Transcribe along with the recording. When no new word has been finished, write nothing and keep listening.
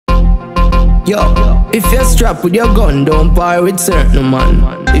Yo, if you're strapped with your gun, don't par with certain man.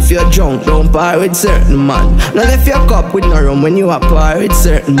 If you're drunk, don't par with certain man. Now if you're cup with no rum when you are par with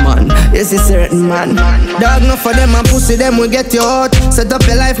certain man. Yes, it's certain man. Dog, no for them and pussy, them will get you out. Set up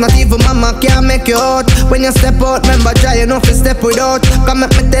your life, not even mama can't make you out. When you step out, remember try enough to step without. Come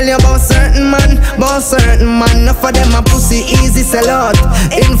let me tell you about certain man, about certain man. No for them and pussy, easy sell out.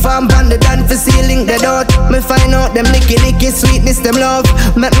 Inform banded and for sealing the dot. Me find out them licky sweetness, them love.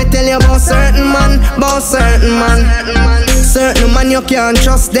 Let me tell you about certain man, about certain man. Certain man you can't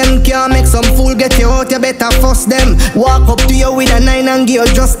trust them. Can't make some fool get you out, you better fuss them. Walk up to you with a 9 and give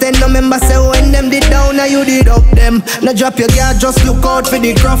you just 10. No member say when them did down now you did up them. Now drop your guard, just look out for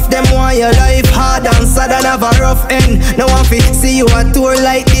the craft. Them want your life hard and sad and have a rough end. No one fi see you a tour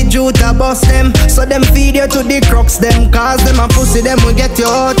like the Juta bust them. So them feed you to the crux them. Cause them a pussy, them will get you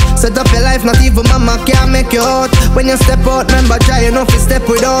out. Set up your life, not even mama can't make you out. When you step out, remember try enough to step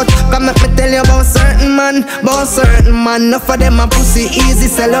without. Come let me tell you about certain man, about certain man. Enough of them a pussy, easy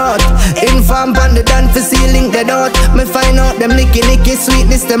sell out. Inform banded and for sealing the dot. Me find out them licky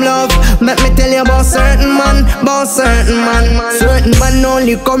sweetness, them love. Let me tell you about certain man, about certain man. Certain man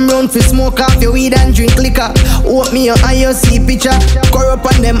only come round for smoke off your weed and drink liquor. Hope me your eye you see picture. Corrupt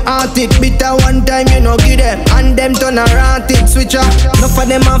on them heart it bitter one time you know give them. And them turn around it switcher. Enough of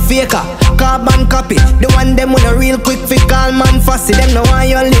them a faker, carbon copy. The one them with a real quick fit call man fussy. Them no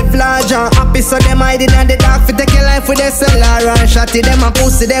want you live large and happy. So them hiding in the dark for take your life with their cellar and shotty. Them a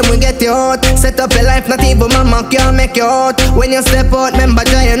pussy, them will get you out. Set up your life, not even mama can't make you out. When you step out, remember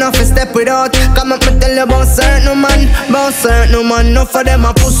try enough to step without. Come up and tell you about certain man, about certain man. Enough of them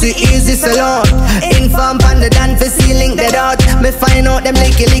a pussy, easy sell out. Inform banded and for sealing the dot. Me find out them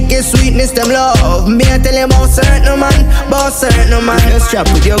licky sweetness, them love. Me I tell you about certain man, about certain man. If you're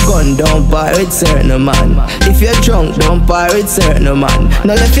strapped with your gun, don't buy with certain man. If you're drunk, don't buy with certain man.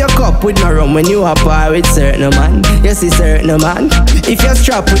 Now left your cup with no rum when you are buy with certain man. Yes, it's certain man. If you're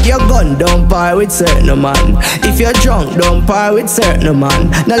strapped with your gun, don't buy with certain man. If you're drunk, don't buy with certain man.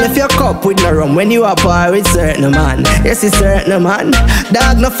 Now left your cup with no rum when you are buy with certain man. Yes, it's certain man.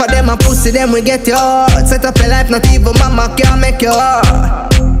 Dog, enough for them a pussy, them will get you out. Set up your life, not even mama can't make you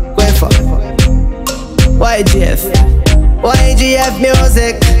out. Wait for YGF, YGF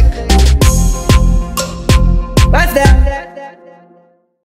music. What's that?